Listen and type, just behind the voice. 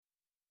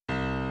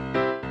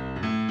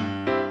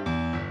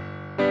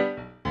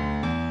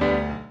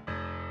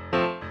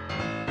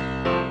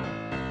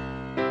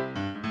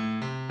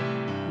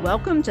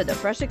Welcome to the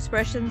Fresh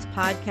Expressions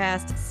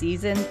Podcast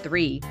Season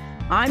 3.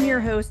 I'm your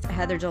host,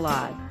 Heather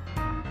Jalad.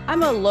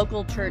 I'm a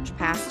local church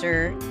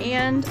pastor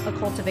and a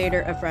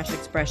cultivator of Fresh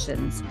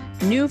Expressions,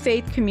 new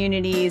faith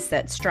communities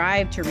that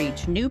strive to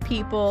reach new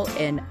people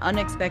in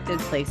unexpected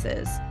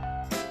places.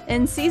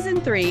 In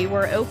Season 3,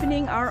 we're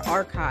opening our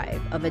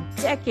archive of a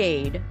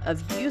decade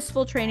of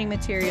useful training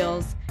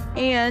materials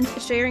and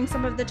sharing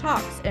some of the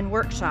talks and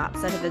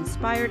workshops that have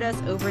inspired us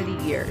over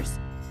the years.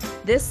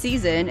 This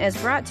season is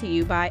brought to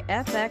you by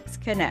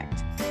FX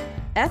Connect.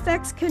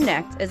 FX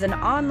Connect is an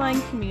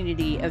online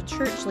community of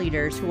church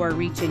leaders who are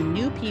reaching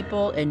new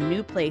people in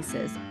new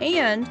places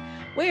and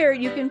where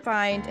you can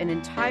find an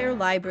entire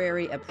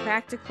library of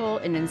practical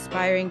and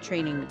inspiring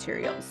training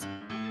materials.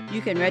 You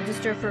can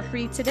register for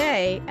free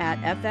today at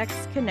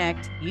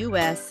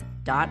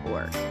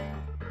fxconnectus.org.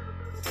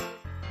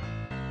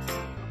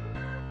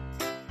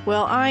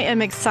 Well, I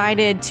am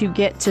excited to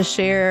get to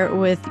share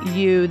with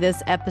you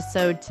this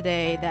episode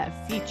today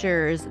that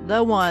features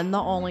the one, the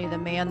only, the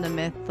man, the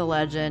myth, the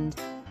legend,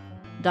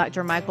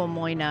 Dr. Michael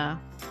Moynagh,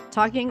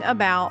 talking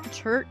about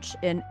church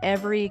in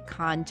every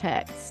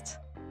context.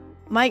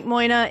 Mike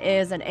Moynagh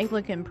is an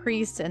Anglican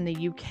priest in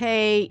the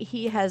UK.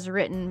 He has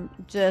written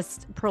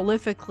just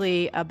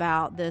prolifically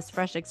about this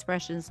Fresh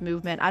Expressions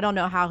movement. I don't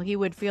know how he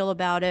would feel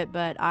about it,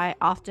 but I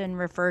often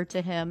refer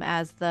to him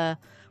as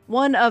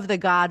one of the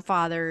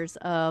godfathers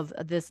of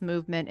this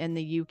movement in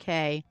the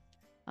UK.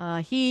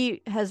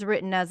 He has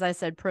written, as I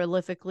said,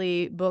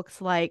 prolifically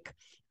books like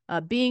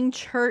Being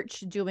Church,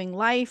 Doing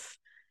Life,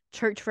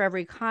 Church for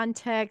Every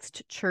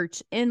Context,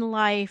 Church in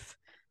Life,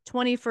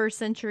 21st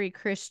Century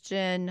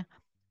Christian.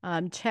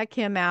 Check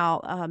him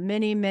out.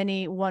 Many,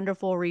 many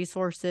wonderful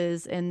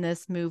resources in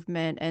this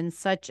movement and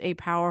such a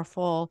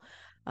powerful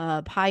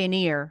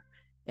pioneer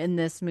in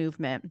this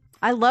movement.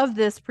 I love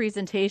this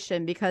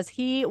presentation because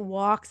he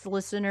walks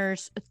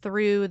listeners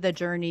through the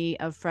journey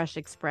of Fresh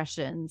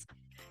Expressions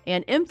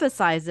and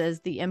emphasizes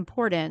the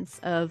importance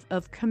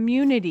of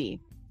community,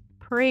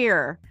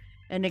 prayer,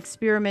 and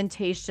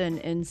experimentation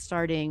in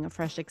starting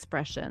Fresh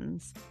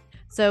Expressions.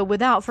 So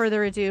without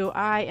further ado,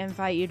 I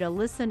invite you to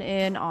listen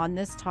in on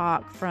this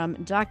talk from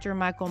Dr.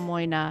 Michael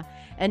Moynagh.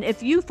 And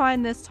if you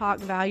find this talk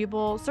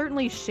valuable,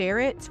 certainly share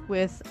it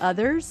with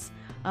others.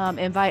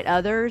 Invite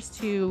others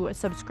to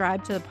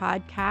subscribe to the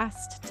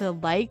podcast, to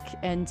like,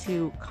 and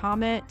to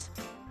comment.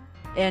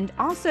 And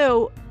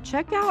also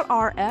check out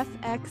our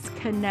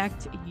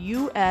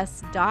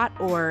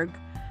fxconnectus.org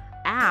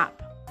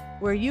app,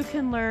 where you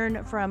can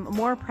learn from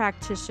more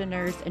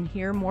practitioners and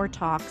hear more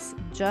talks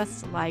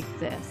just like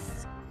this.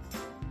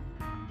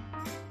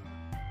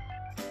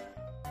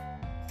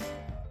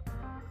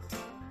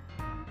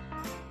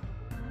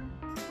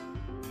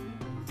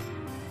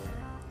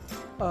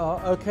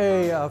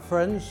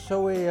 Friends,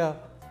 shall we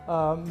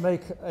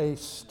make a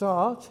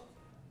start?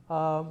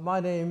 My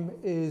name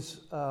is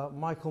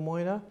Michael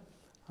Moynagh.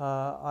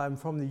 I'm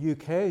from the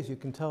UK, as you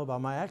can tell by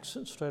my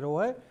accent straight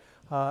away.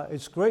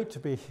 It's great to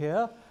be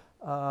here.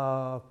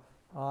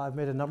 I've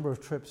made a number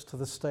of trips to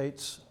the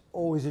States.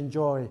 Always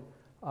enjoy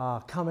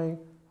coming,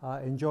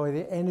 enjoy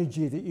the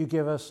energy that you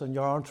give us and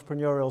your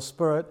entrepreneurial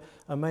spirit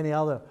and many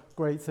other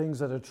great things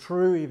that are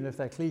true, even if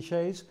they're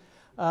cliches.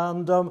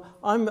 And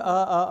I'm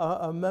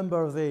a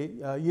member of the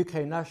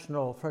UK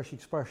National Fresh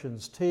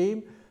Expressions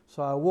team,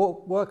 so I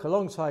work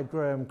alongside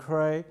Graham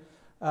Cray.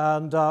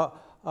 And one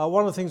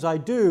of the things I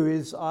do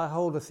is I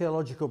hold a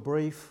theological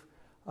brief,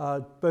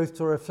 both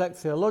to reflect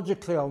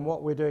theologically on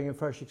what we're doing in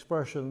Fresh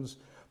Expressions,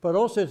 but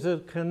also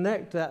to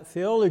connect that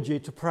theology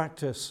to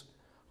practice.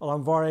 And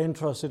I'm very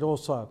interested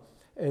also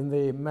in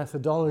the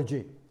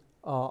methodology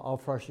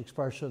of Fresh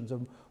Expressions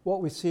and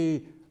what we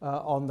see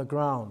on the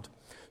ground.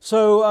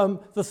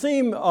 So the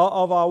theme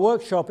of our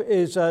workshop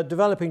is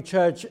developing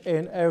church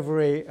in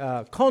every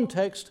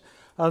context.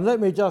 And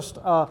let me just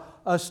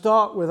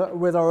start with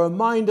a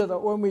reminder that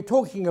when we're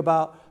talking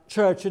about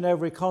church in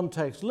every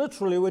context,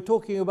 literally we're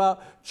talking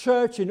about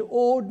church in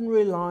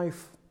ordinary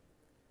life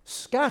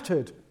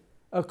scattered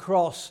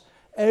across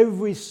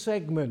every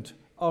segment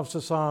of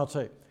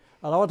society.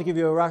 And I want to give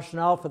you a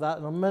rationale for that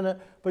in a minute,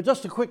 but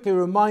just a quickly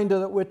reminder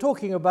that we're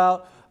talking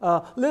about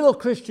little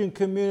Christian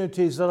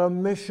communities that are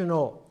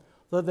missional,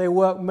 that they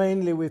work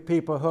mainly with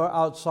people who are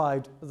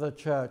outside the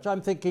church. I'm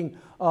thinking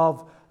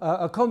of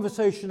a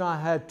conversation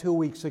I had 2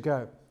 weeks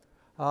ago.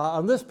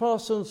 And this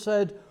person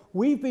said,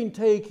 we've been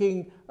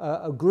taking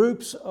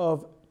groups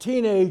of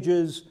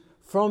teenagers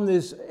from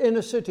this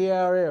inner city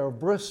area of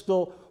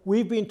Bristol.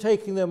 We've been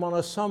taking them on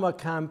a summer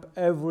camp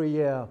every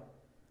year.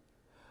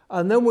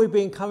 And then we've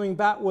been coming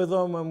back with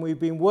them and we've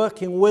been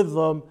working with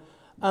them.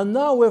 And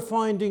now we're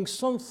finding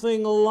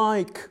something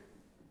like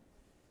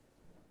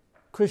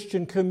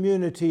Christian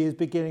community is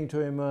beginning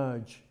to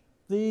emerge.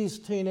 These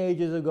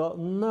teenagers have got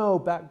no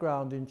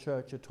background in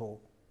church at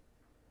all.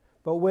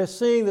 But we're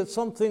seeing that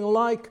something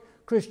like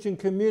Christian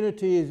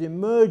community is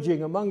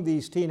emerging among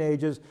these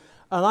teenagers.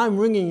 And I'm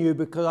ringing you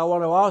because I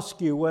want to ask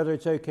you whether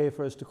it's okay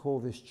for us to call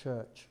this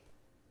church.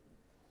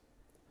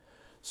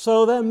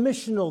 So they're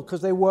missional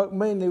because they work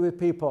mainly with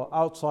people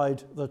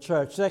outside the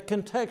church. They're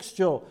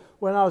contextual.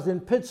 When I was in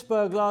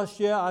Pittsburgh last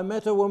year, I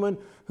met a woman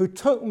who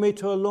took me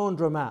to a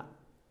laundromat.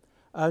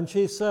 And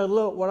she said,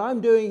 look, what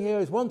I'm doing here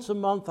is once a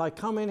month I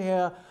come in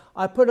here,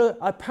 I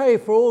pay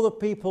for all the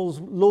people's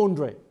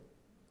laundry.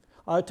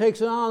 It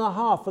takes an hour and a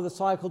half for the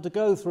cycle to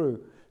go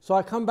through. So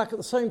I come back at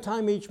the same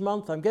time each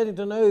month. I'm getting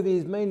to know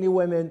these mainly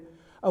women,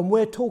 and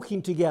we're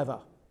talking together.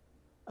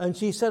 And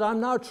she said, I'm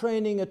now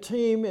training a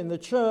team in the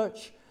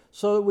church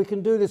so that we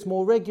can do this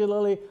more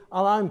regularly.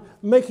 And I'm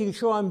making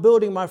sure I'm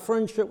building my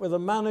friendship with the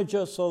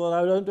manager so that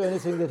I don't do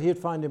anything that he'd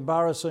find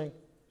embarrassing.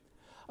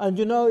 And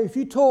you know, if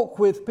you talk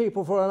with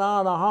people for an hour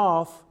and a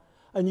half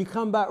and you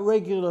come back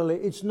regularly,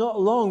 it's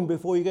not long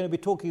before you're going to be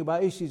talking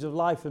about issues of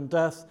life and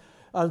death.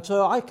 And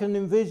so I can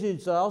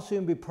envisage that I'll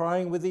soon be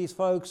praying with these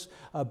folks.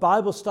 A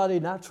Bible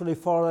study naturally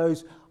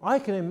follows. I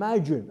can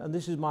imagine, and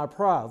this is my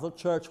prayer, that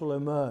church will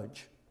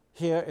emerge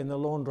here in the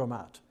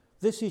laundromat.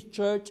 This is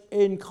church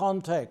in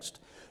context.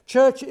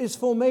 Church is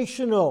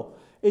formational.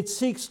 It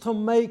seeks to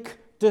make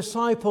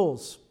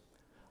disciples.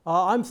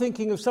 I'm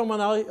thinking of someone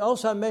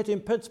else I met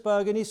in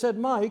Pittsburgh, and he said,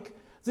 Mike,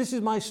 this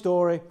is my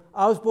story.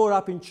 I was brought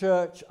up in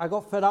church. I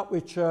got fed up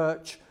with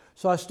church.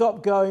 So I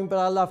stopped going, but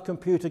I love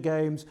computer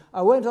games.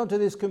 I went onto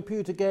this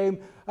computer game,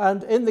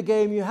 and in the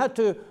game you had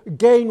to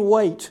gain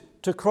weight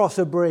to cross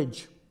a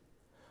bridge.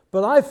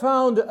 But I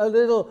found a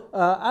little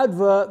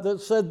advert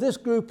that said this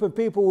group of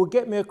people will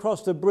get me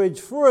across the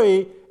bridge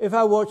free if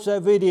I watch their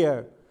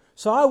video.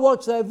 So I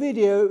watched their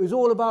video. It was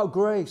all about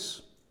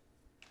grace.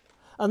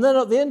 And then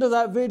at the end of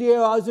that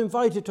video, I was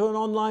invited to an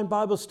online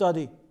Bible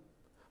study.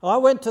 I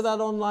went to that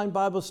online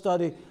Bible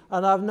study,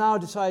 and I've now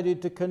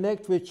decided to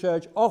connect with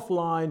church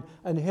offline,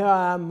 and here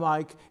I am,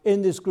 Mike,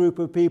 in this group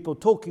of people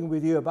talking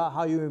with you about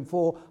how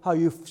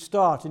you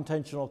start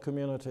intentional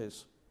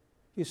communities.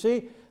 You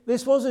see,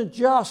 this wasn't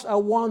just a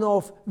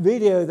one-off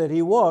video that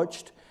he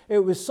watched. It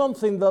was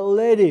something that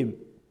led him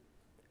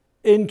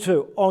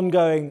into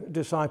ongoing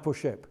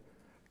discipleship.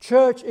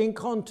 Church in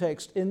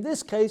context, in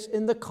this case,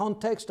 in the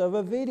context of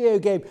a video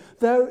game.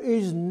 There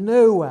is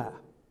nowhere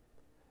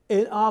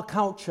in our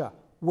culture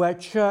where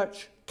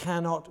church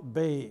cannot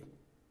be.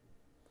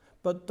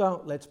 But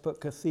let's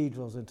put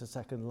cathedrals into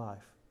Second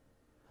Life.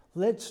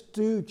 Let's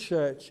do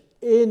church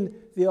in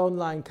the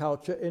online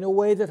culture in a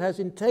way that has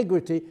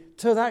integrity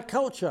to that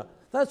culture.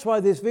 That's why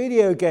this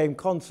video game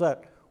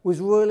concept was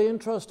really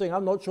interesting.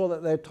 I'm not sure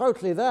that they're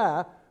totally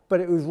there,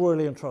 but it was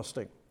really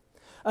interesting.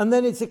 And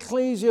then it's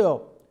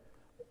ecclesial.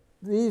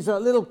 These are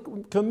little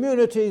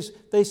communities.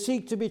 They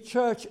seek to be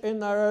church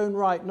in their own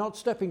right, not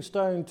stepping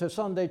stone to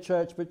Sunday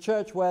church, but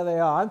church where they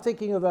are. I'm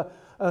thinking of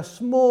a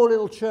small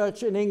little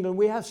church in England.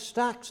 We have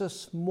stacks of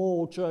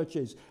small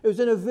churches. It was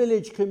in a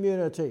village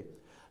community.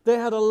 They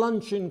had a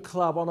luncheon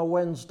club on a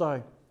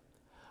Wednesday.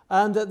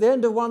 And at the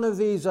end of one of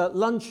these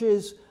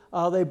lunches,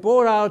 they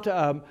brought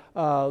out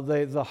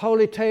the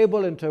holy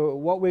table into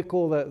what we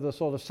call the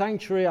sort of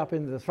sanctuary up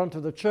in the front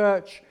of the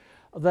church.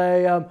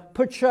 They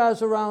put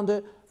chairs around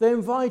it. They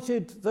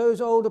invited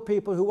those older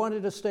people who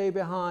wanted to stay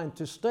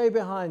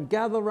behind,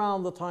 gather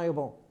around the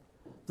table.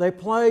 They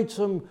played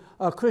some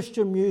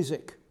Christian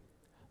music.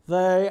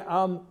 They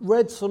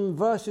read some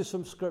verses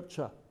from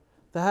Scripture.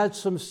 They had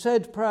some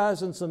said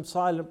prayers and some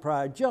silent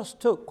prayer. It just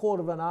took a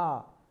quarter of an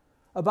hour.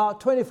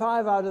 About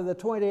 25 out of the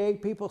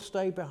 28 people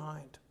stayed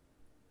behind.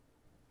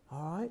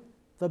 All right?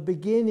 The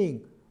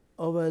beginning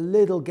of a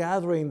little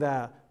gathering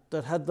there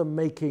that had the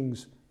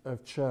makings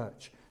of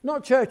church.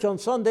 Not church on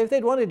Sunday. If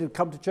they'd wanted to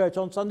come to church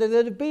on Sunday,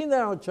 they'd have been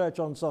there on church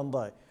on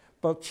Sunday.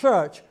 But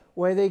church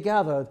where they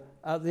gathered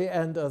at the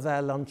end of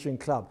their luncheon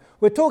club.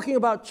 We're talking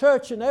about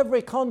church in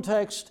every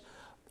context,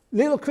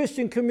 little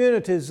Christian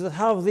communities that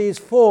have these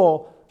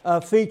four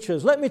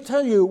features. Let me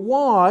tell you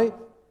why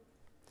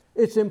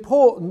it's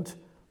important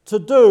to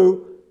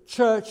do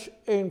church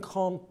in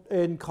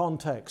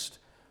context.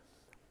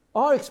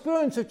 Our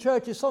experience of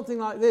church is something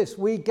like this.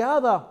 We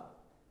gather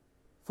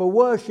for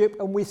worship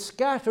and we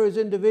scatter as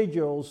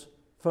individuals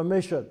for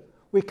mission.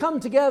 We come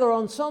together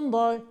on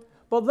Sunday,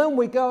 but then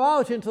we go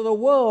out into the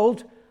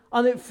world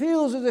and it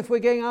feels as if we're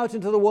going out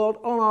into the world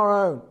on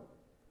our own.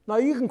 Now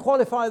you can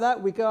qualify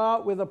that. We go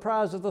out with the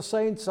prayers of the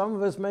saints. Some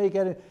of us may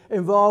get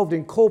involved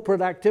in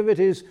corporate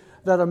activities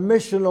that are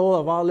missional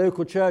of our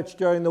local church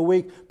during the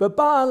week. But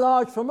by and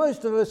large, for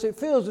most of us, it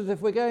feels as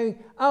if we're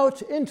going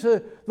out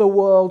into the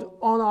world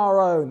on our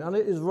own. And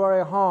it is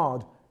very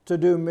hard to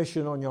do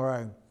mission on your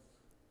own.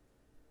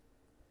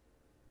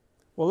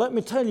 Well, let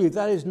me tell you,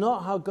 that is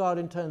not how God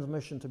intends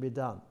mission to be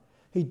done.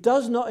 He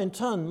does not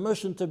intend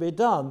mission to be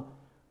done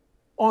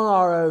on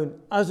our own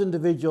as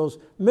individuals.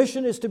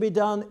 Mission is to be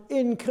done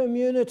in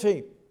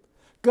community.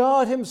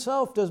 God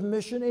himself does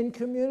mission in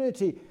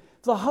community.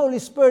 The Holy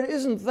Spirit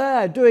isn't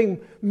there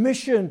doing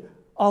mission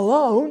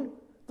alone.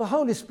 The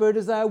Holy Spirit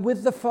is there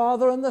with the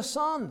Father and the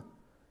Son.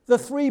 The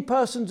three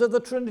persons of the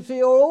Trinity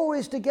are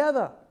always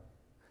together.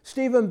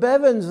 Stephen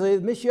Bevins, the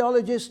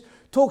missiologist,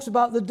 talks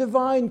about the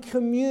divine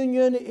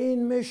communion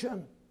in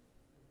mission.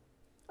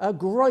 A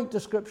great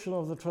description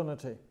of the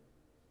Trinity.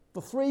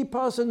 The three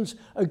persons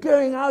are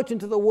going out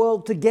into the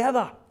world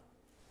together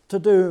to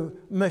do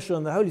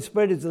mission. The Holy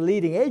Spirit is the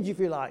leading edge, if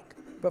you like,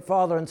 but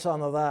Father and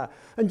Son are there.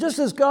 And just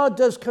as God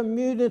does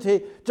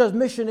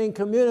mission in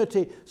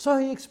community, so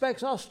he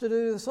expects us to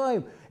do the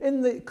same.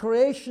 In the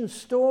creation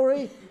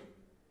story,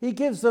 he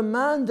gives the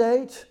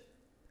mandate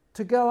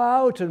to go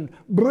out and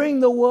bring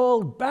the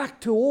world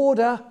back to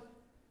order,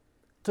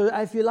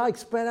 to, if you like,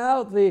 spread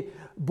out the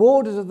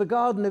borders of the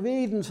Garden of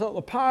Eden so that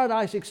the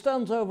paradise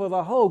extends over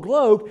the whole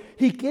globe.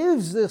 He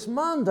gives this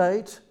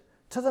mandate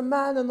to the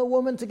man and the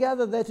woman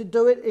together. They're to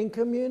do it in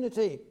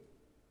community.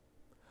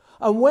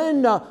 And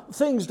when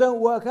things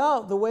don't work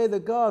out the way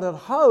that God had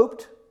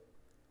hoped,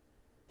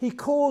 he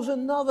calls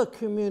another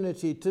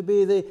community to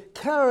be the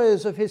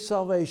carriers of his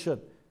salvation,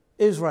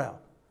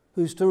 Israel,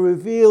 who's to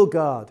reveal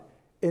God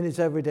in its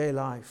everyday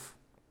life.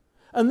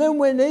 And then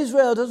when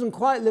Israel doesn't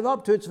quite live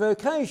up to its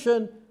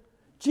vocation,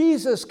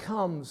 Jesus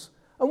comes.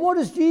 And what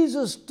does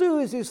Jesus do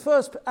as his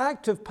first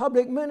act of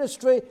public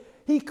ministry?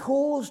 He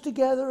calls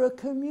together a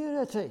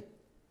community.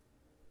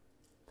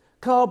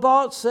 Karl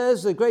Barth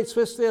says, the great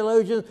Swiss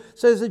theologian,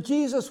 says that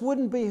Jesus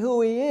wouldn't be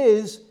who he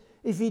is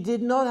if he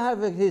did not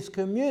have his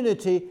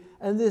community,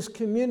 and this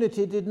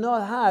community did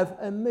not have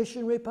a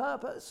missionary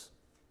purpose.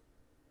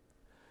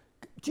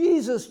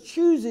 Jesus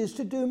chooses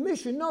to do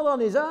mission not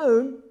on his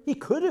own. He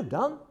could have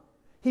done.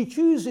 He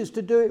chooses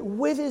to do it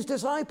with his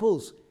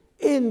disciples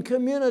in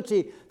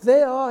community.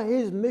 They are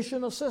his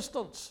mission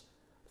assistants.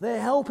 They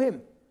help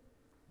him.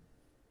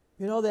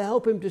 You know, they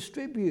help him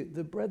distribute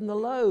the bread and the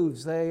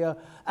loaves. They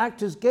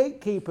act as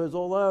gatekeepers,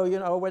 although, you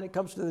know, when it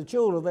comes to the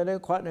children, they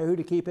don't quite know who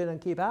to keep in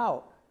and keep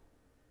out.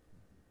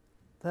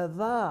 They're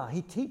there.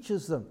 He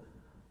teaches them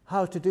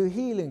how to do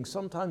healing.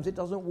 Sometimes it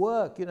doesn't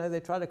work. You know, they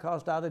try to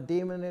cast out a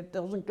demon and it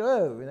doesn't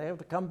go. They have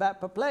to come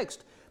back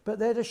perplexed. But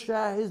they're to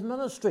share his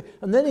ministry.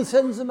 And then he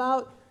sends them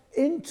out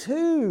in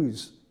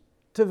twos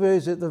to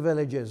visit the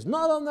villages,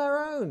 not on their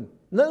own.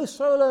 No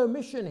solo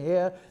mission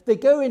here. They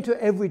go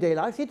into everyday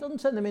life. He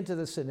doesn't send them into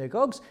the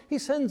synagogues. He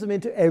sends them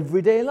into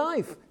everyday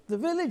life, the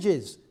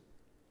villages,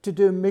 to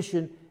do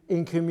mission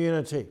in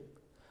community.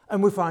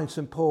 And we find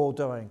St. Paul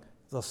doing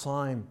the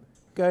same,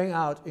 going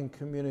out in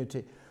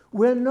community.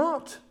 We're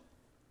not,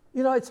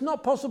 you know, it's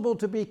not possible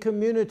to be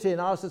community in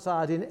our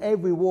society in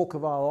every walk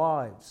of our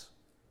lives.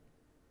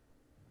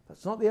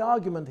 That's not the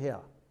argument here.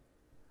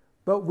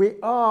 But we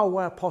are,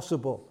 where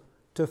possible,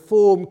 to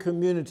form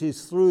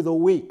communities through the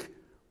week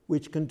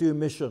which can do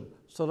mission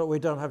so that we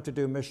don't have to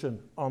do mission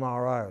on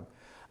our own.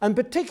 And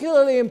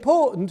particularly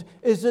important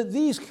is that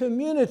these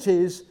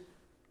communities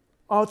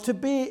are to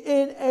be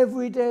in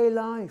everyday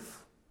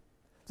life.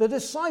 The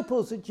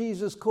disciples that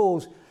Jesus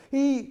calls,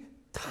 he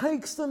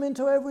takes them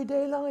into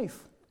everyday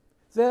life.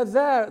 They're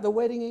there at the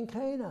wedding in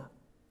Cana.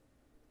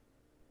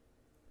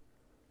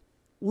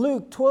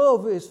 Luke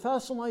 12 is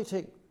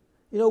fascinating.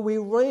 You know, we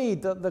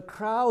read that the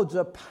crowds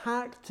are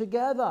packed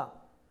together.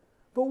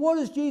 But what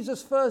does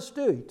Jesus first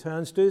do? He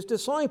turns to his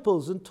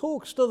disciples and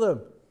talks to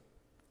them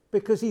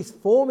because he's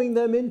forming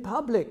them in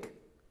public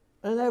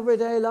in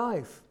everyday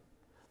life.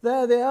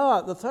 There they are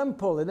at the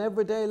temple in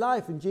everyday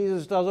life, and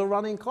Jesus does a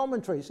running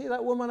commentary. See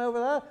that woman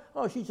over there?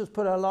 Oh, she just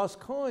put her last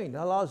coin,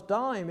 her last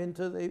dime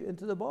into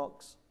the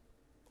box.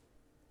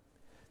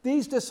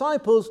 These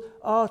disciples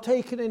are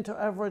taken into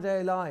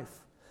everyday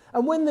life.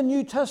 And when the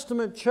New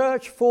Testament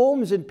church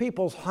forms in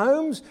people's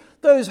homes,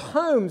 those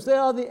homes, they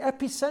are the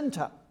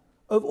epicenter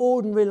of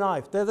ordinary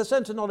life. They're the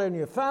center not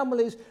only of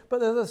families, but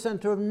they're the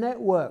center of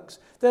networks.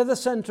 They're the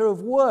center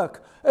of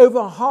work.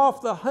 Over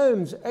half the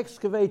homes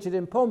excavated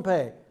in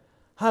Pompeii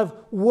have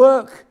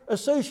work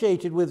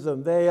associated with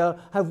them. They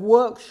have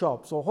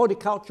workshops or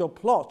horticultural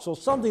plots or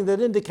something that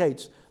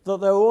indicates that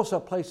they're also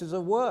places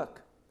of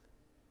work.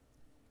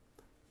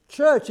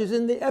 Church is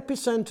in the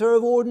epicenter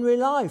of ordinary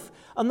life.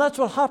 And that's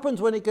what happens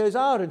when it goes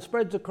out and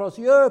spreads across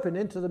Europe and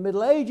into the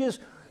Middle Ages.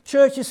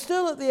 Church is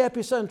still at the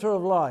epicenter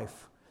of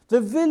life.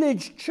 The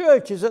village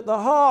church is at the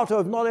heart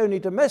of not only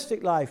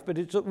domestic life, but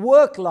it's at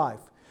work life.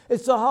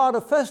 It's the heart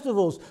of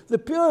festivals. The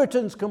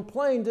Puritans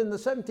complained in the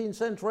 17th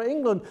century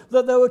England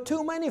that there were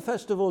too many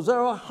festivals. There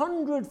are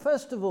 100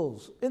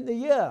 festivals in the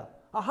year.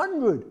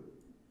 100.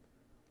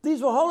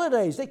 These were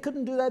holidays. They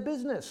couldn't do their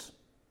business.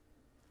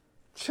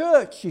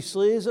 Church, you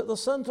see, is at the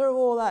center of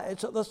all that.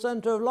 It's at the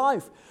center of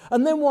life.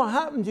 And then what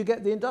happens? You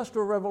get the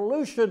Industrial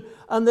Revolution,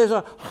 and there's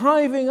a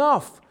hiving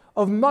off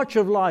of much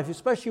of life,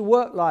 especially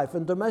work life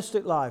and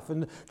domestic life.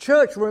 And the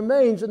church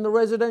remains in the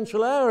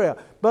residential area,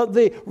 but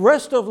the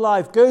rest of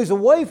life goes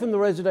away from the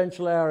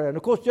residential area. And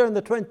of course, during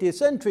the 20th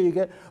century, you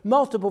get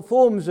multiple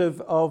forms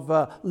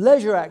of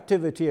leisure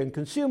activity and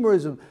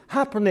consumerism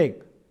happening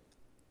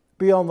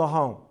beyond the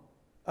home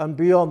and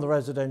beyond the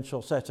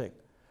residential setting.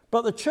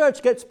 But the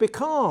church gets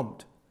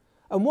becalmed.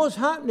 And what's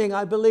happening,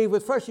 I believe,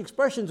 with Fresh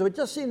Expressions, we've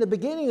just seen the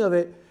beginning of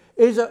it,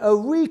 is a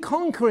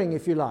reconquering,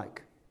 if you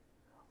like,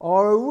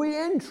 or a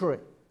re-entry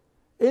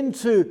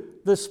into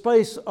the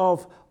space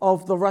of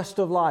the rest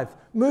of life,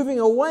 moving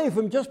away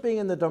from just being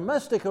in the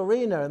domestic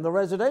arena, in the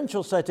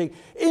residential setting,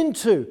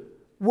 into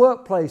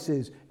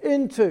workplaces,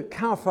 into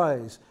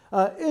cafes,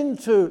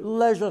 into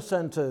leisure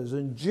centres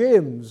and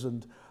gyms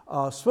and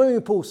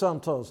swimming pool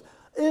centres,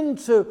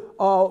 into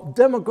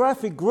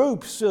demographic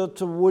groups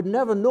that would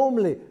never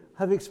normally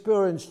have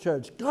experienced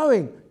church,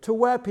 going to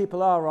where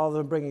people are rather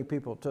than bringing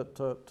people to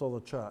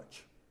the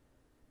church.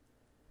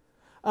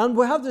 And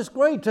we have this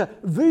great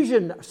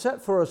vision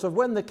set for us of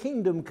when the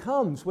kingdom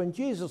comes, when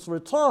Jesus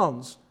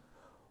returns.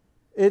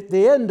 At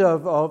the end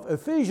of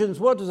Ephesians,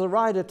 what does the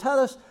writer tell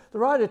us? The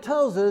writer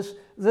tells us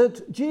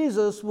that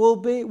Jesus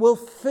will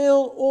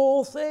fill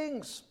all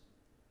things.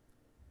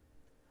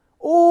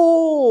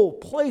 All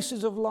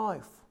places of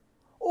life,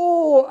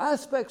 all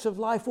aspects of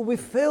life will be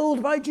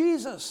filled by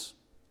Jesus.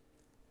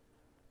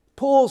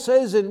 Paul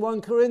says in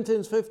 1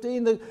 Corinthians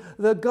 15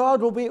 that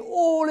God will be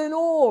all in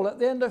all at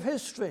the end of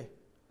history.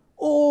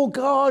 All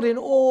God in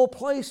all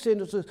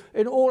places,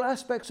 in all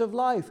aspects of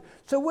life.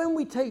 So when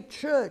we take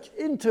church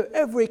into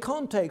every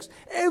context,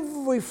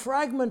 every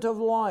fragment of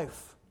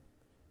life,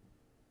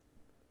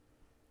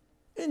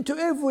 into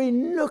every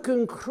nook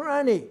and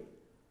cranny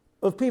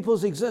of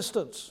people's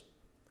existence,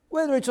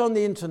 whether it's on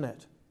the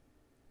internet,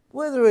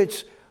 whether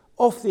it's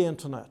off the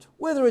internet,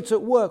 whether it's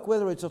at work,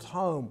 whether it's at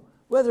home,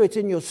 whether it's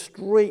in your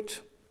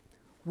street,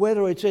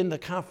 whether it's in the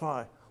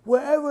cafe,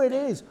 wherever it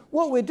is,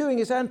 what we're doing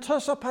is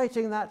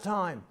anticipating that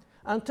time.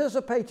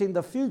 Anticipating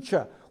the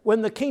future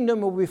when the kingdom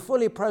will be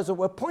fully present.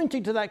 We're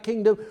pointing to that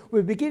kingdom.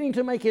 We're beginning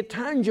to make it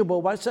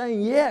tangible by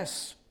saying,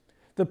 yes,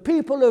 the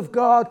people of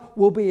God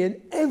will be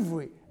in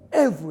every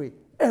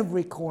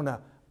corner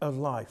of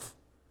life.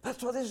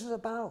 That's what this is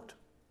about.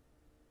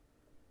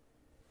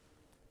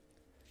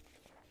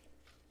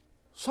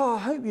 So I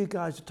hope you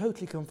guys are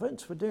totally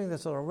convinced. We're doing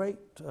this at a rate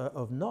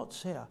of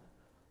knots here.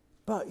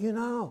 But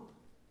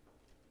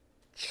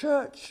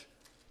church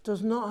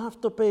does not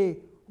have to be,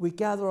 we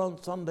gather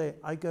on Sunday,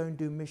 I go and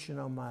do mission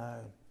on my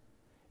own.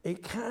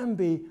 It can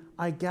be,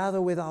 I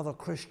gather with other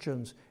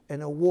Christians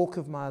in a walk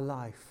of my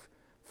life,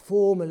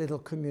 form a little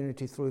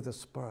community through the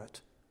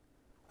Spirit,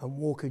 and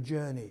walk a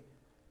journey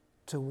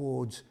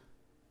towards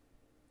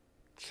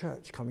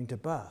church coming to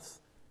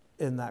birth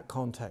in that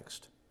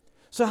context.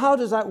 So how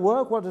does that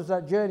work? What does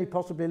that journey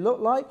possibly look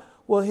like?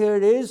 Well, here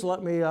it is.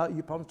 Let me,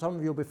 some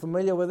of you will be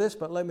familiar with this,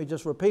 but let me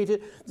just repeat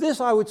it. This,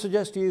 I would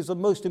suggest to you, is the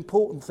most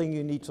important thing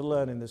you need to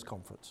learn in this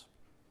conference.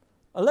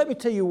 Let me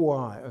tell you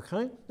why,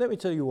 okay? Let me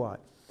tell you why.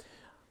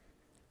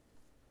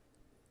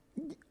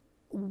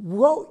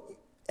 What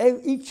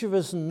each of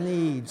us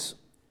needs,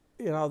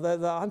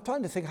 I'm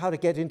trying to think how to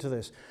get into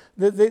this.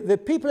 The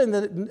people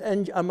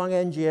among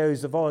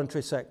NGOs, the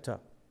voluntary sector,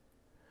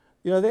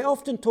 they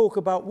often talk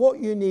about what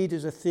you need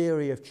is a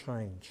theory of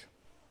change.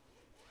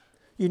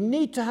 You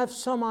need to have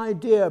some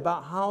idea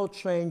about how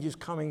change is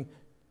coming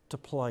to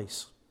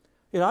place.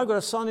 I've got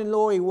a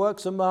son-in-law, he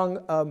works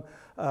among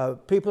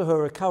people who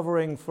are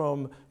recovering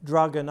from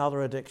drug and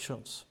other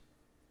addictions.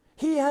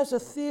 He has a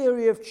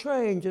theory of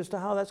change as to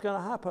how that's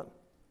going to happen.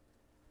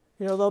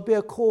 There'll be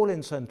a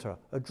call-in centre,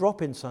 a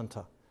drop-in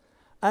centre.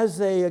 As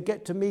they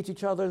get to meet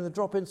each other in the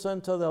drop-in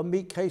centre, they'll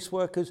meet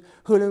caseworkers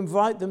who'll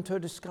invite them to a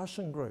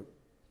discussion group.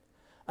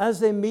 As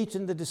they meet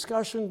in the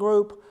discussion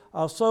group,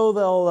 so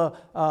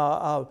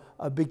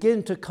they'll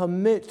begin to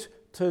commit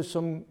to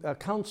some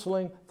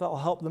counselling that will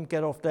help them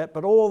get off debt,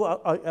 but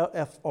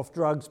off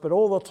drugs, but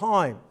all the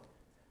time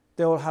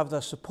they will have the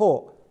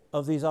support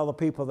of these other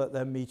people that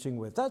they're meeting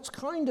with. That's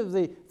kind of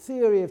the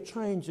theory of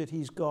change that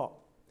he's got.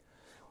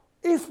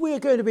 If we're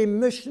going to be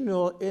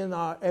missional in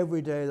our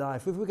everyday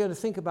life, if we're going to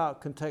think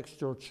about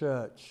contextual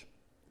church,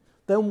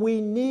 then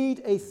we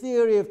need a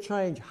theory of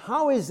change.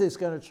 How is this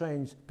going to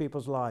change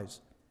people's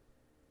lives?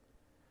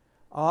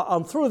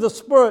 And through the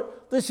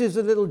Spirit, this is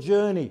a little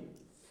journey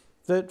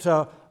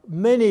that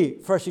many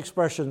fresh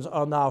expressions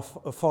are now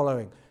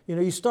following.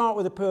 You start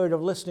with a period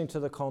of listening to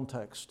the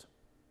context.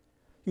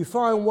 You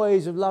find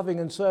ways of loving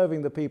and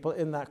serving the people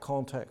in that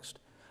context.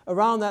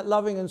 Around that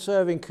loving and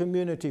serving,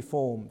 community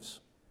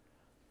forms.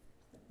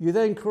 You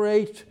then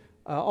create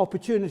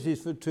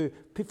opportunities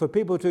for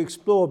people to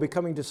explore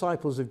becoming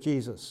disciples of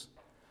Jesus.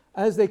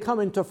 As they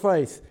come into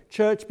faith,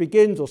 church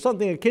begins, or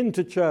something akin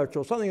to church,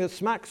 or something that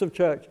smacks of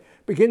church,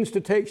 begins to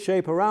take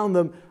shape around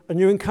them, and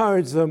you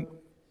encourage them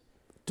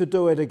to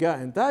do it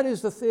again. That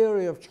is the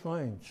theory of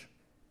change.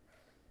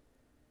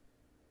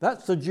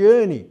 That's the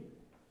journey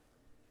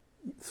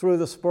through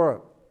the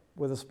Spirit,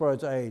 with the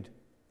Spirit's aid,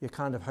 you're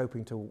kind of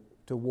hoping to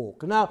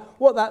walk. Now,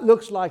 what that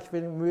looks like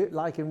in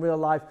real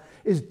life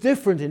is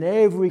different in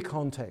every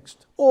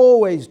context,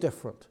 always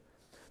different.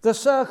 The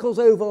circles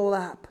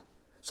overlap.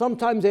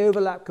 Sometimes they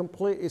overlap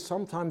completely,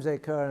 sometimes they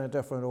occur in a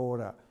different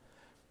order.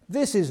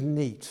 This is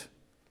neat.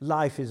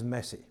 Life is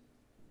messy.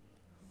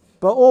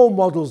 But all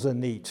models are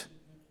neat.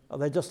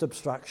 They're just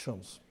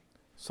abstractions.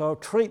 So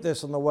treat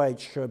this in the way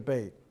it should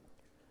be.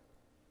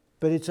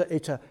 But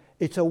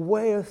it's a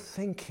way of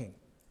thinking.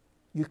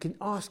 You can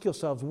ask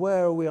yourselves,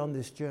 where are we on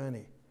this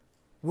journey?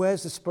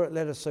 Where's the Spirit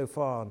led us so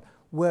far, and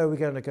where are we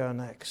going to go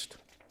next?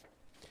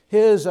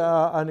 Here's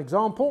an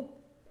example.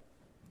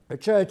 A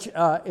church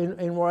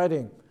in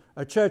Reading,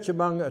 a church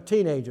among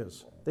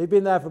teenagers. They've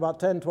been there for about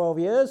 10, 12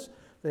 years.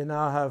 They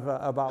now have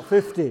about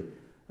 50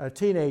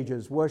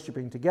 teenagers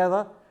worshipping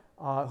together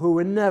who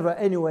were never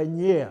anywhere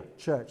near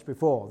church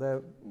before.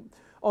 They're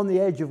on the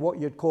edge of what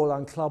you'd call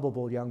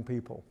unclubbable young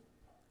people.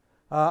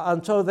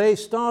 And so they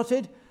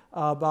started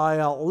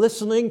by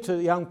listening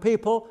to young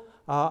people,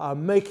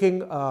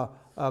 making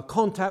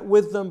contact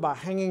with them by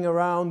hanging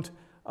around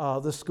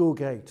the school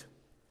gate.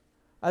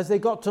 As they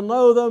got to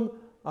know them,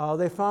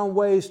 they found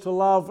ways to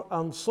love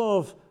and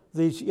serve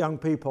these young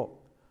people.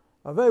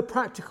 Very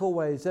practical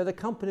ways. They'd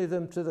accompany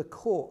them to the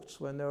courts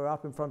when they were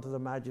up in front of the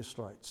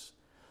magistrates.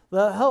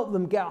 They'd help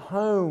them get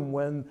home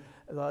when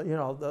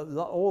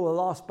all the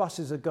last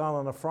buses had gone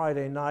on a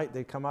Friday night.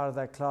 They'd come out of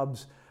their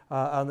clubs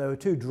and they were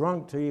too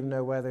drunk to even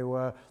know where they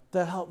were.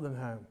 They'd help them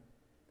home.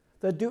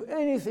 They'd do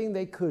anything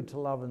they could to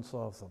love and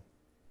serve them.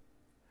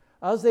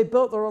 As they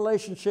built the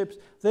relationships,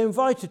 they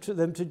invited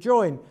them to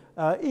join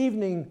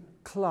evening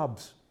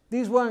clubs.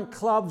 These weren't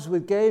clubs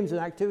with games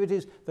and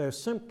activities. They were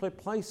simply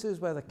places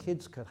where the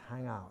kids could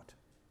hang out.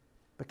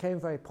 Became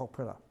very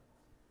popular.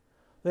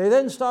 They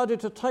then started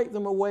to take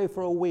them away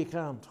for a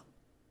weekend.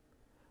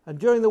 And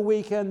during the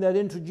weekend, they'd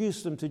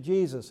introduce them to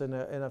Jesus in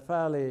a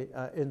fairly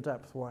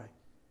in-depth way.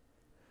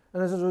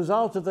 And as a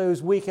result of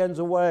those weekends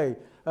away,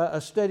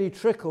 a steady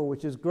trickle,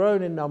 which has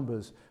grown in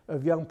numbers,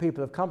 of young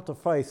people have come to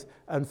faith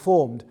and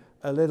formed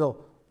a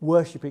little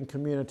worshipping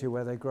community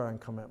where they grow in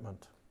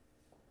commitment.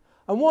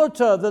 And what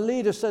the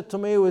leader said to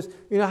me was,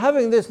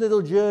 having this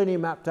little journey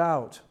mapped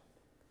out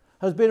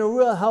has been a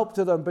real help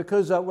to them,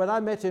 because when I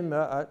met him 2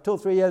 or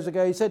 3 years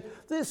ago, he said,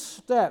 this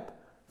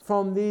step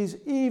from these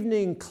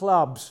evening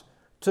clubs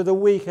to the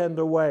weekend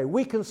away,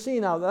 we can see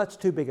now that's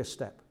too big a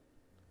step.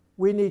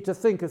 We need to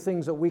think of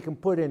things that we can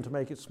put in to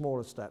make it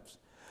smaller steps.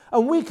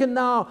 And we can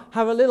now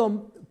have a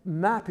little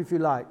map, if you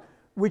like,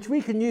 which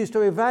we can use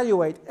to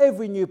evaluate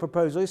every new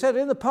proposal. He said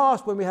in the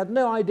past, when we had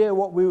no idea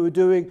what we were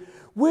doing,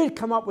 we'd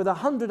come up with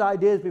 100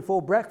 ideas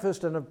before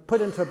breakfast and have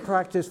put into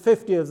practice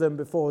 50 of them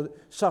before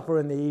supper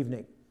in the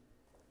evening.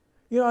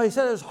 He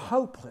said it was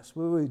hopeless.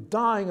 We were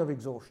dying of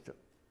exhaustion.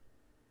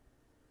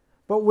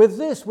 But with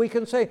this, we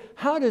can say,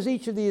 how does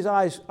each of these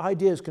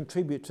ideas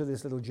contribute to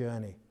this little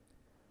journey?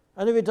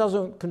 And if it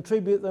doesn't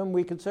contribute them,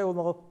 we can say,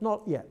 well,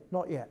 no,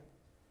 not yet.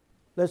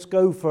 Let's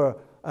go for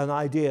an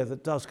idea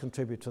that does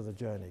contribute to the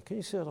journey. Can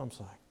you see what I'm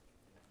saying?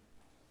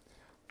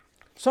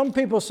 Some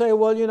people say,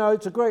 well,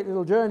 it's a great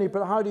little journey,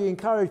 but how do you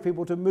encourage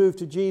people to move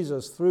to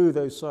Jesus through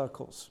those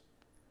circles?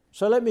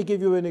 So let me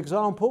give you an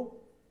example.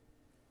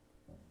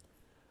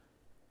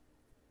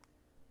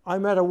 I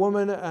met a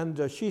woman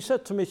and she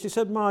said to me,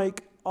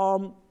 Mike,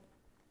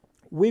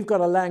 we've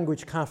got a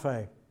language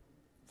cafe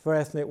for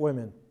ethnic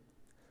women.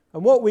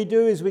 And what we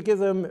do is we give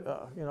them,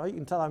 you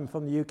can tell I'm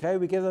from the UK,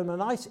 we give them a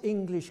nice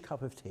English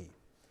cup of tea.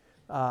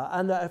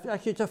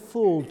 Actually, it's a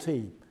full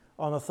tea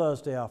on a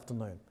Thursday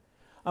afternoon.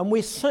 And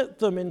we sit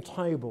them in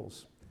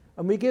tables,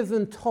 and we give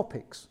them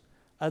topics,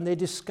 and they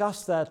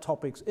discuss their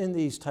topics in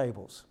these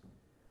tables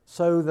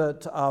so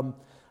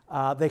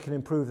that they can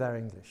improve their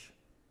English.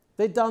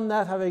 They'd done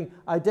that having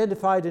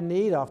identified a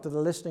need after the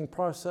listening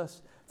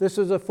process. This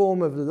was a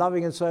form of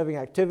loving and serving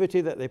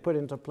activity that they put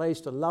into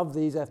place to love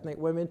these ethnic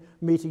women,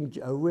 meeting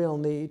a real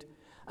need.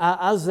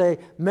 As they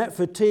met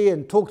for tea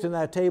and talked in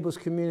their tables,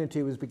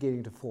 community was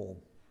beginning to form.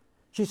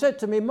 She said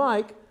to me,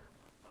 Mike,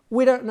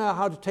 we don't know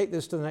how to take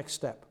this to the next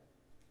step.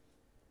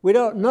 We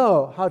don't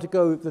know how to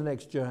go the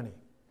next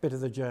bit of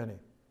the journey.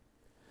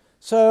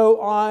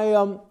 So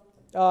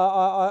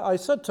I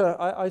said to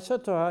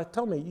her,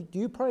 tell me, do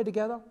you pray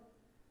together?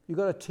 You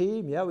got a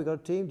team? Yeah, we got a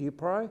team. Do you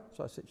pray?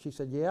 She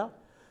said, yeah.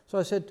 So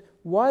I said,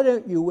 why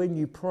don't you, when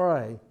you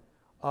pray,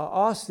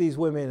 ask these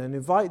women and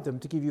invite them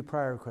to give you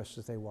prayer requests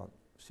if they want.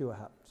 See what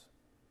happens.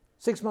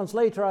 6 months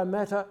later, I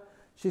met her.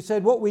 She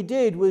said, what we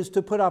did was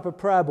to put up a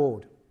prayer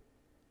board.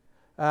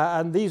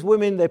 And these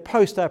women, they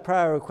post their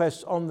prayer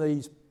requests on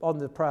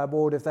the prayer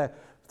board. If they're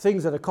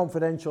things that are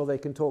confidential, they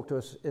can talk to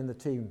us in the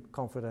team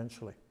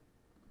confidentially.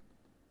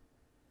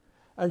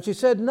 And she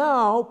said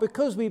now,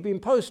 because we've been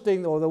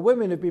posting, or the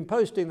women have been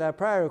posting their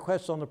prayer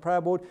requests on the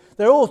prayer board,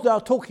 they're all now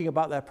talking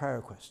about their prayer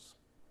requests.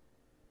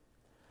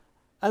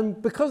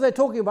 And because they're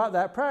talking about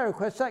their prayer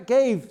requests, that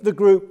gave the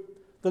group,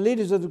 the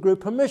leaders of the group,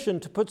 permission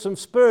to put some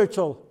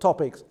spiritual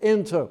topics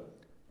into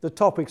the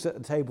topics that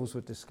the tables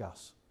would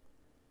discuss.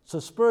 So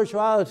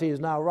spirituality is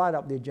now right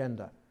up the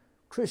agenda,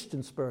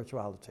 Christian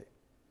spirituality.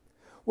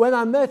 When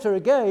I met her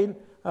again,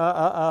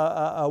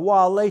 a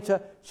while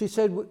later, she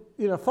said,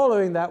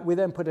 following that, we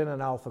then put in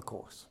an alpha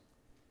course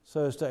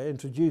so as to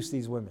introduce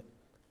these women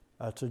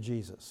to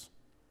Jesus.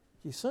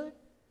 You see?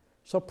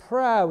 So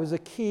prayer was a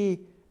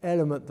key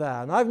element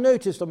there. And I've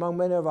noticed among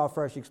many of our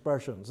fresh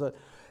expressions that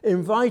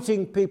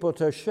inviting people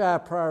to share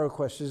prayer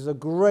requests is a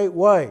great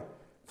way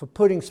for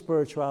putting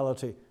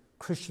spirituality,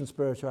 Christian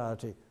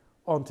spirituality,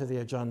 onto the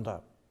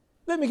agenda.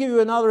 Let me give you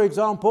another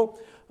example.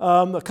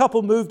 A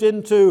couple moved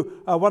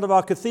into one of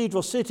our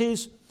cathedral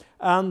cities,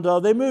 and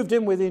they moved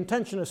in with the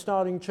intention of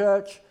starting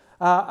church,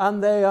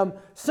 and they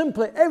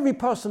simply, every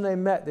person they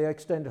met, they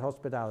extended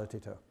hospitality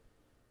to.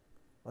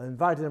 I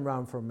invited them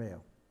round for a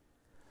meal.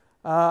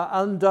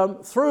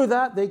 Through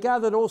that, they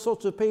gathered all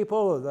sorts of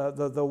people.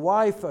 The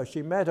wife,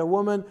 she met a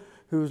woman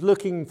who was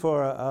looking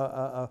for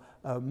a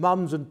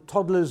mums and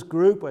toddlers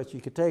group where she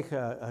could take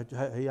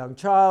her young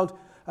child.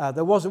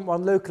 There wasn't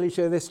one locally,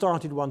 so they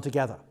started one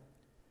together.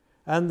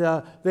 And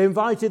they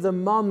invited the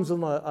mums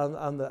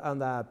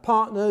and their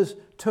partners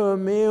to a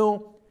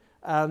meal.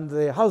 And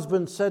the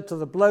husband said to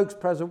the blokes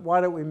present, why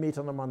don't we meet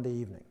on a Monday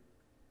evening?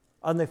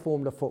 And they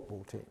formed a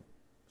football team,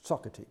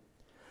 soccer team.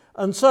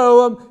 And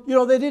so,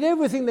 they did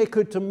everything they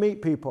could to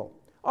meet people.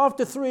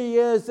 After 3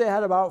 years, they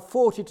had about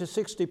 40 to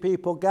 60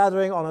 people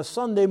gathering on a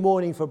Sunday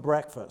morning for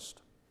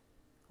breakfast.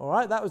 All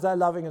right, that was their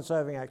loving and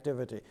serving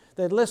activity.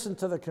 They'd listened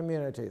to the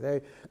community.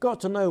 They got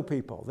to know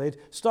people. They'd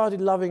started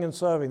loving and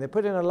serving. They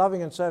put in a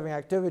loving and serving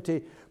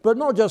activity, but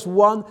not just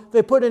one.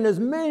 They put in as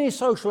many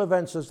social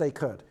events as they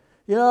could.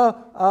 In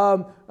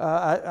the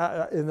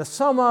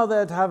summer,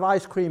 they'd have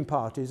ice cream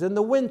parties. In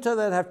the winter,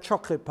 they'd have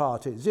chocolate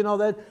parties. They'd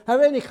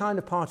have any kind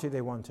of party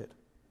they wanted.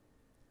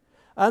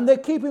 And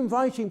they'd keep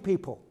inviting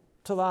people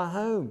to their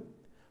home.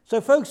 So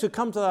folks who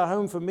come to their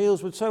home for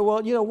meals would say,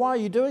 well, why are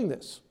you doing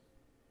this?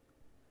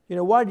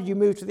 Why did you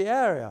move to the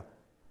area?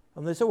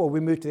 And they said, well, we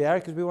moved to the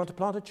area because we want to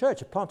plant a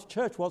church. Plant a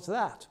church, what's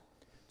that?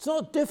 It's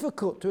not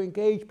difficult to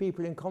engage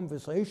people in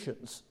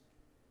conversations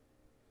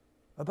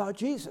about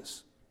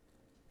Jesus.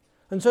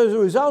 And so as a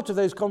result of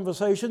those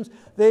conversations,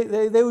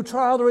 they would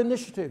try other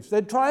initiatives.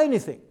 They'd try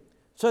anything.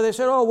 So they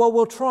said,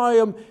 we'll try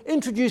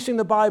introducing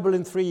the Bible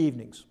in 3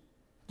 evenings.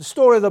 The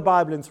story of the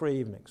Bible in 3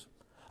 evenings.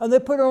 And they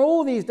put on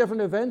all these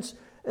different events.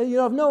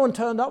 If no one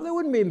turned up, they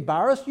wouldn't be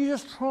embarrassed. You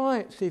just try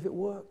it, see if it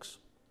works.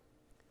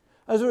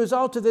 As a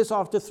result of this,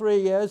 after 3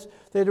 years,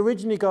 they'd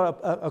originally got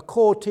a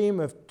core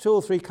team of 2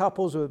 or 3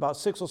 couples with about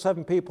 6 or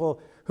 7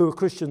 people who were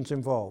Christians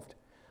involved.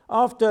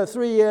 After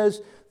 3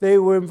 years, they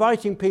were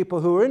inviting people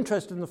who were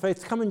interested in the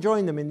faith to come and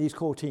join them in these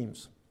core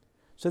teams.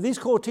 So these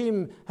core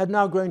teams had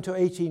now grown to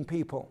 18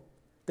 people.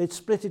 They'd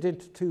split it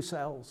into 2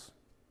 cells.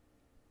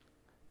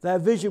 Their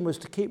vision was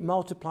to keep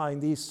multiplying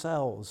these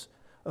cells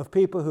of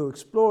people who were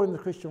exploring the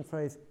Christian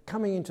faith,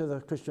 coming into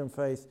the Christian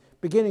faith,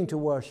 beginning to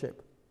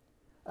worship.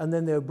 And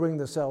then they would bring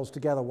the cells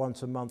together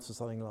once a month to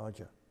something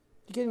larger.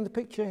 You getting the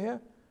picture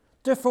here?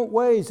 Different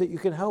ways that you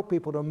can help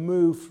people to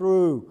move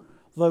through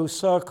those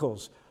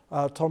circles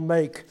to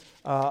make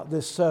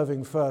this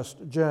serving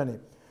first journey.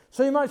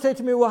 So you might say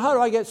to me, well, how do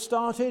I get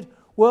started?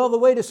 Well, the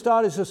way to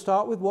start is to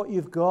start with what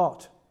you've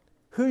got.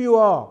 Who you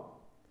are.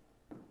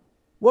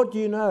 What do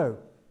you know?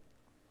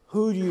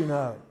 Who do you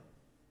know?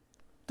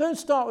 Don't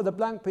start with a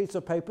blank piece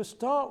of paper.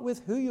 Start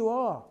with who you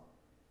are.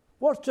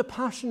 What's the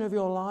passion of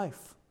your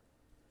life?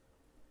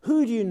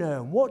 Who do you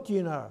know? What do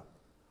you know?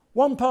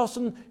 One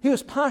person, he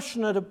was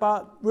passionate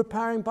about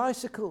repairing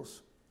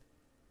bicycles.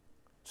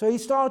 So he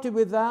started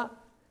with that.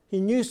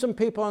 He knew some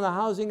people on the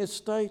housing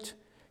estate.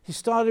 He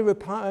started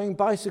repairing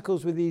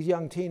bicycles with these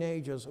young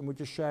teenagers and would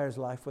just share his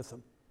life with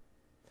them.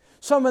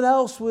 Someone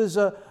else was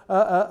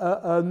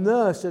a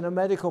nurse in a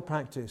medical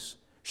practice.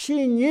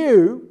 She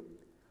knew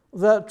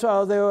that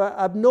there were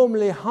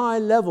abnormally high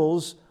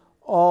levels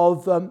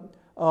of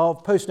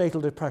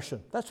postnatal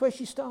depression. That's where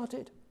she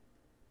started.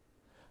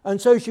 And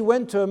so she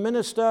went to a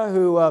minister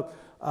who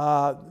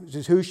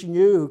she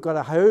knew, who got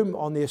a home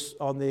on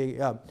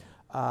the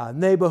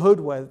neighborhood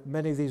where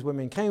many of these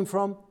women came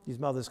from, these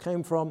mothers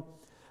came from.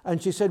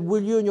 And she said,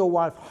 will you and your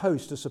wife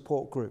host a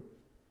support group?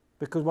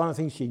 Because one of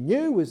the things she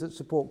knew was that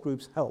support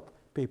groups help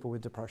people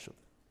with depression.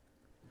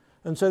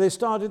 And so they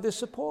started this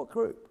support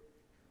group.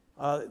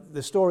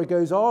 The story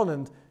goes on,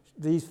 and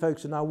these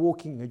folks are now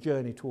walking a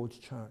journey towards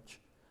church.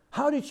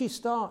 How did she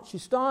start? She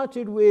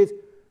started with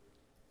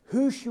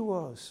who she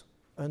was.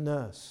 A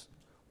nurse.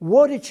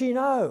 What did she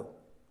know?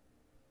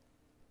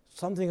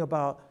 Something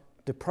about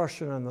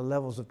depression and the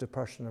levels of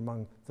depression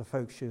among the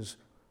folks she was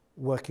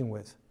working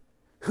with.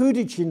 Who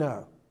did she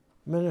know?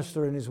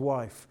 Minister and his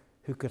wife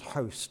who could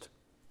host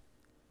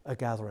a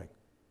gathering.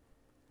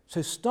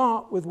 So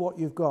start with what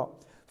you've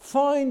got.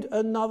 Find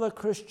another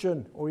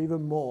Christian or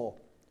even more.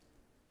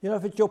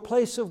 If it's your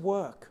place of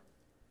work,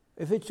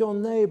 if it's your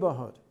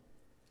neighborhood,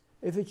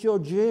 if it's your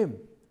gym,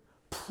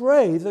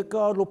 pray that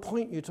God will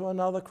point you to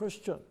another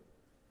Christian.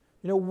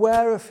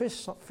 Wear a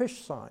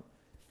fish sign.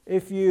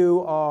 If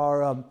you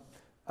are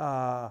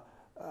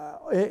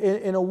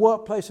in a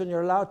workplace and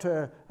you're allowed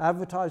to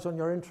advertise on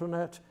your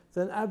intranet,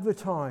 then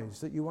advertise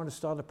that you want to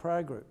start a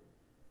prayer group.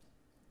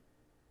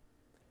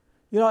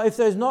 If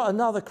there's not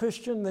another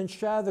Christian, then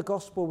share the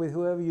gospel with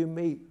whoever you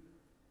meet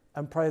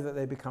and pray that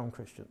they become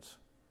Christians.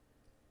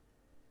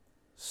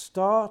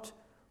 Start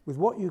with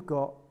what you've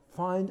got.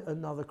 Find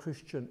another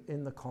Christian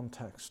in the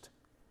context.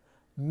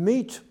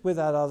 Meet with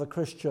that other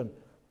Christian.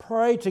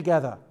 Pray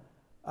together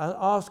and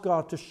ask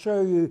God to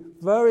show you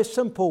very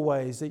simple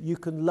ways that you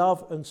can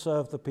love and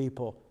serve the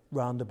people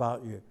round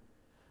about you.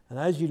 And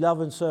as you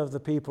love and serve the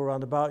people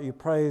round about you,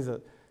 pray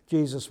that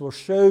Jesus will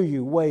show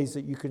you ways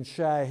that you can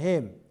share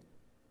him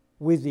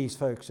with these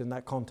folks in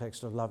that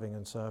context of loving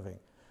and serving.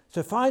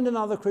 So find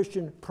another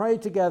Christian, pray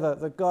together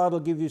that God will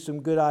give you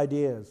some good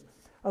ideas.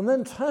 And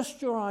then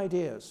test your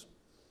ideas.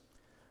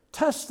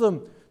 Test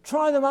them.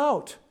 Try them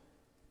out.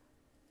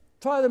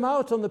 Try them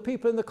out on the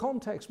people in the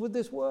context. Would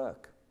this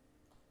work?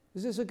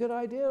 Is this a good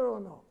idea or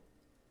not?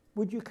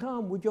 Would you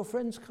come? Would your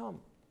friends come?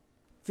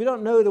 If you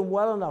don't know them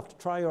well enough to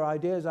try your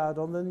ideas out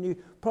on them, you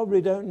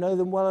probably don't know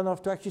them well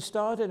enough to actually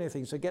start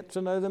anything. So get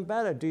to know them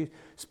better. Do you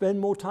spend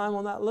more time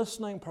on that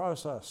listening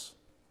process?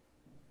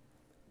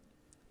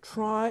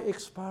 Try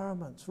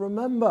experiments.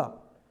 Remember,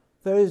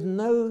 there is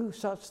no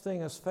such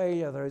thing as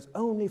failure. There is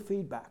only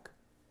feedback.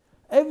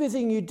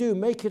 Everything you do,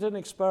 make it an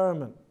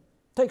experiment.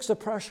 Takes the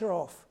pressure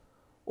off.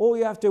 All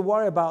you have to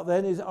worry about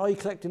then is, are you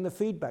collecting the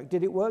feedback?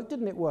 Did it work?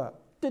 Didn't it work?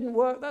 Didn't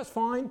work? That's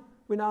fine.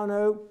 We now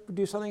know we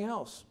do something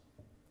else.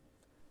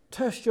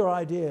 Test your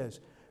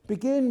ideas.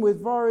 Begin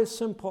with very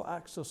simple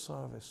acts of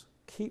service.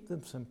 Keep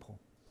them simple.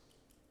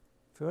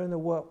 If you're in the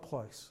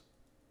workplace,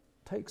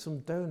 take some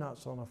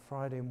donuts on a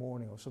Friday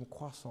morning or some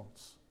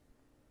croissants.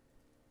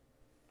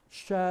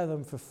 Share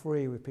them for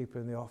free with people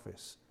in the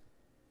office.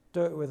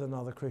 Do it with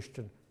another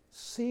Christian.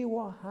 See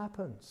what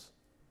happens.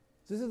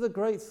 This is the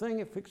great thing.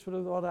 It fits with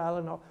what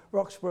Alan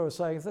Roxburgh was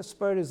saying. If the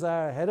Spirit is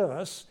there ahead of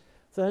us,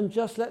 then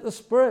just let the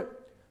Spirit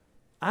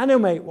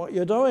animate what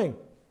you're doing.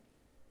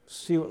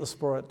 See what the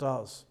Spirit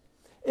does.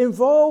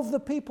 Involve the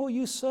people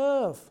you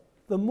serve.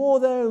 The more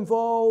they're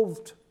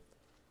involved,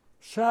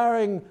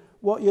 sharing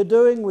what you're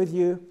doing with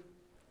you,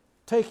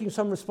 taking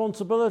some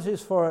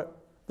responsibilities for it,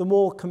 the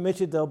more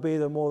committed they'll be,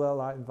 the more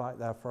they'll invite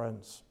their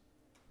friends.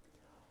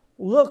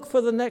 Look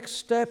for the next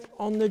step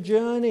on the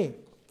journey.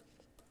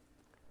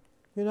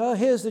 You know,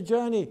 here's the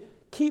journey.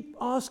 Keep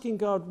asking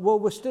God, well,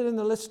 we're still in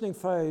the listening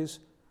phase,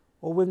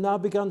 or we've now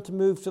begun to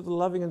move to the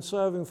loving and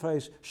serving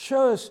phase.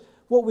 Show us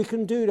what we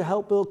can do to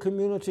help build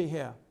community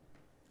here.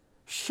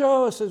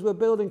 Show us as we're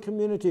building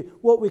community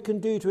what we can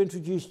do to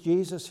introduce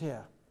Jesus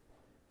here.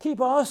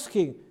 Keep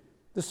asking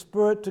the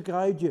Spirit to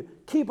guide you.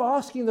 Keep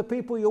asking the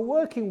people you're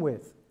working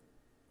with.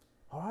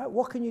 All right,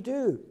 what can you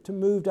do to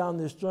move down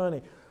this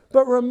journey?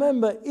 But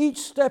remember, each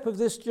step of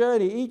this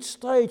journey, each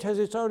stage has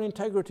its own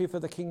integrity for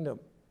the kingdom.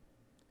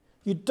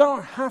 You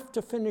don't have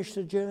to finish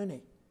the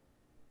journey.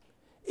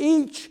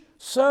 Each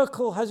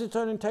circle has its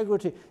own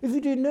integrity. If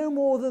you do no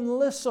more than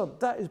listen,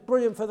 that is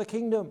brilliant for the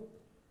kingdom.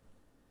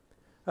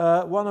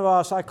 One of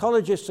our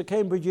psychologists at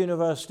Cambridge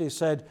University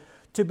said,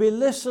 to be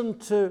listened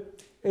to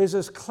is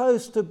as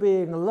close to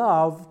being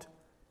loved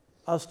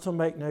as to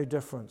make no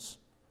difference.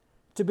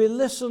 To be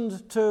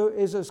listened to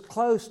is as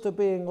close to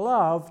being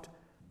loved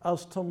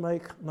as to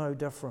make no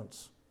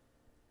difference.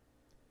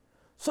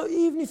 So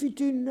even if you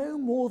do no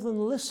more than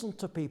listen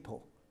to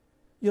people,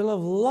 you'll have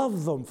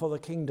loved them for the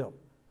kingdom.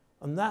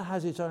 And that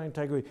has its own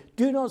integrity.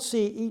 Do not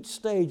see each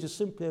stage as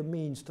simply a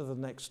means to the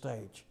next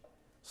stage.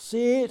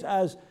 See it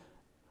as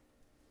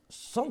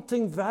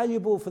something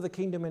valuable for the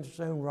kingdom in its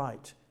own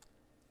right.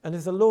 And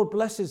if the Lord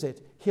blesses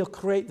it, he'll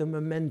create the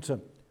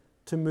momentum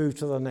to move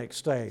to the next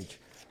stage.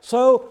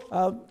 So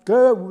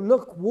go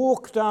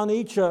walk down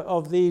each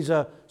of these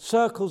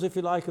circles, if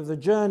you like, of the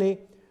journey.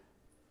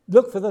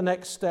 Look for the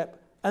next step.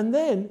 And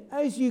then,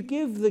 as you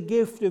give the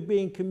gift of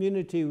being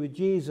community with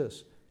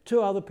Jesus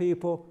to other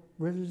people,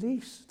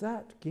 release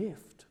that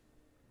gift.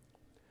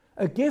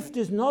 A gift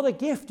is not a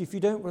gift if you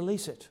don't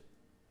release it.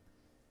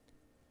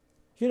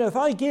 You know, if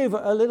I give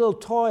a little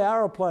toy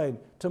aeroplane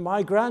to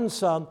my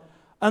grandson,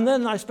 and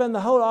then I spend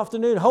the whole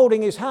afternoon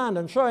holding his hand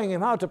and showing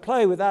him how to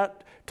play with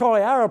that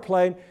toy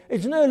aeroplane,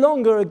 it's no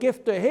longer a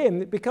gift to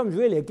him. It becomes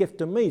really a gift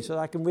to me so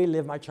that I can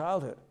relive my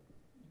childhood.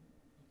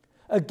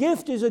 A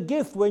gift is a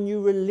gift when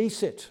you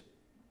release it.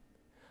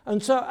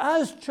 And so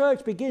as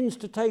church begins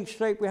to take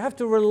shape, we have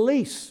to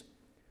release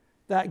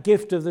that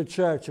gift of the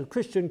church, of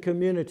Christian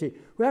community.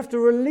 We have to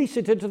release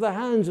it into the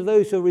hands of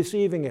those who are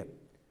receiving it.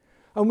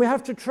 And we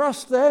have to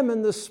trust them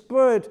and the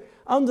Spirit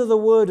under the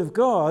Word of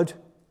God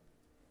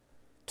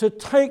to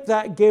take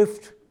that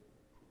gift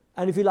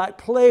and, if you like,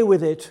 play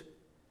with it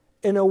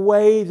in a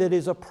way that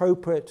is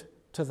appropriate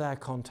to their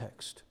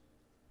context.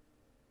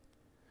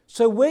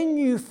 So when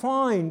you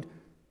find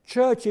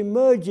church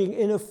emerging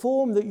in a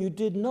form that you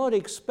did not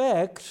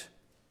expect,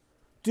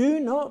 do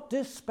not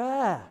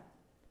despair.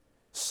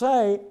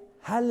 Say,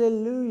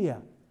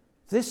 hallelujah.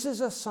 This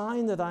is a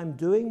sign that I'm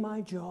doing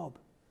my job.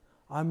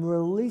 I'm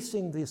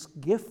releasing this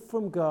gift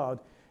from God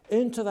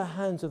into the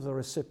hands of the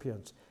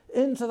recipients,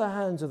 into the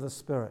hands of the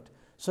Spirit,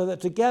 so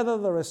that together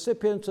the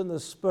recipients and the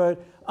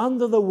Spirit,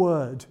 under the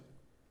Word,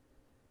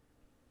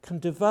 can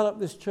develop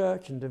this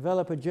church and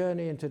develop a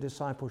journey into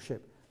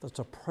discipleship that's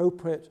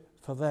appropriate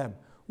for them.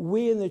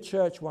 We in the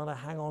church want to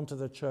hang on to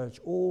the church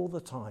all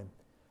the time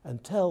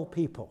and tell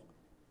people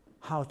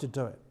how to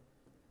do it.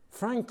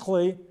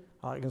 Frankly,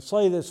 I can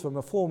say this from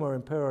a former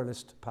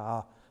imperialist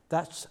power,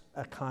 that's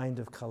a kind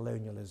of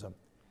colonialism.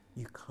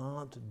 You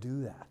can't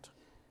do that,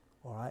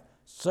 all right?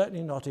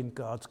 Certainly not in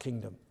God's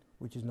kingdom,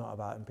 which is not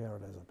about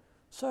imperialism.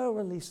 So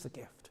release the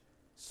gift.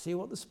 See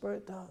what the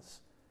Spirit does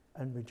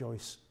and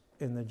rejoice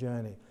in the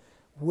journey.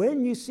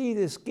 When you see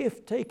this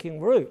gift taking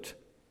root,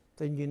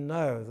 then you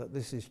know that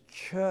this is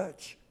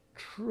church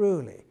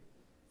truly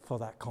for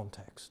that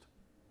context.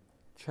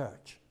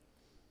 church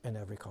in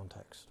every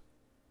context.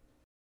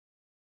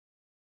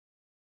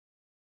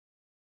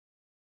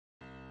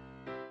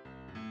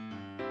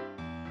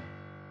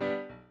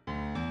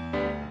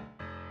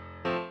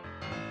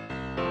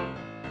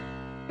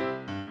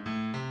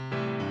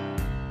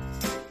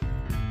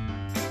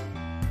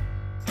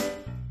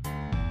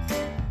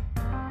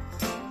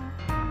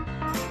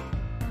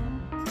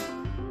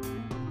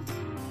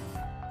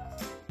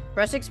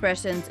 Fresh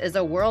Expressions is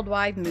a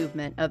worldwide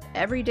movement of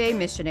everyday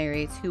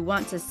missionaries who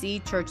want to see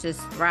churches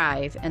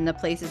thrive in the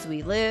places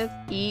we live,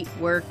 eat,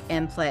 work,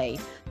 and play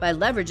by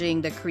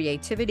leveraging the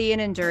creativity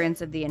and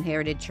endurance of the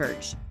inherited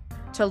church.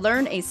 To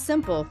learn a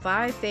simple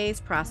 5-phase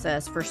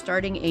process for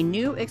starting a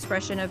new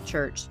expression of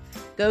church,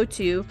 go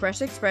to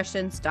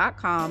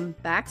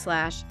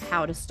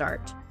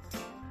freshexpressions.com/how-to-start.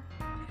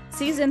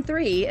 Season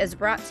 3 is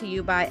brought to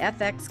you by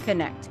FX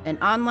Connect, an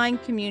online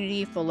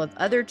community full of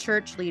other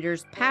church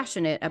leaders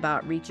passionate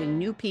about reaching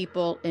new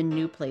people in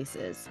new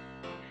places.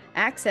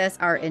 Access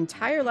our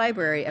entire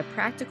library of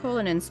practical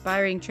and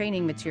inspiring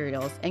training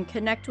materials and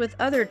connect with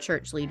other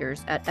church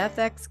leaders at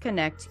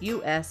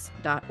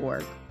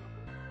fxconnectus.org.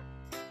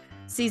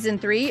 Season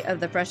 3 of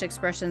the Fresh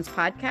Expressions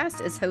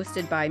podcast is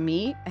hosted by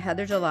me,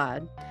 Heather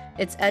Jalad.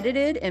 It's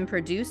edited and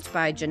produced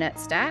by Jeanette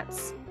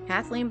Statz,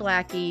 Kathleen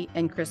Blackie,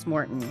 and Chris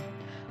Morton.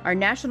 Our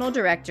national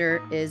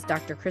director is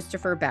Dr.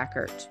 Christopher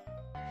Backert.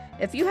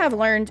 If you have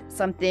learned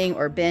something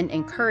or been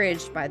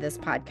encouraged by this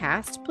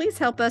podcast, please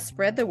help us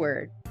spread the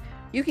word.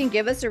 You can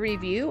give us a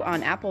review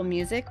on Apple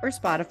Music or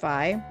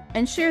Spotify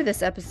and share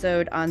this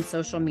episode on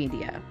social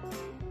media.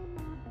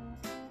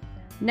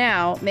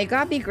 Now, may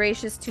God be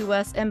gracious to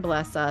us and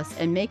bless us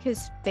and make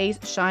his face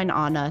shine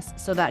on us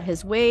so that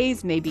his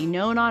ways may be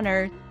known on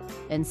earth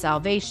and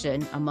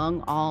salvation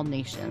among all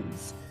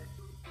nations.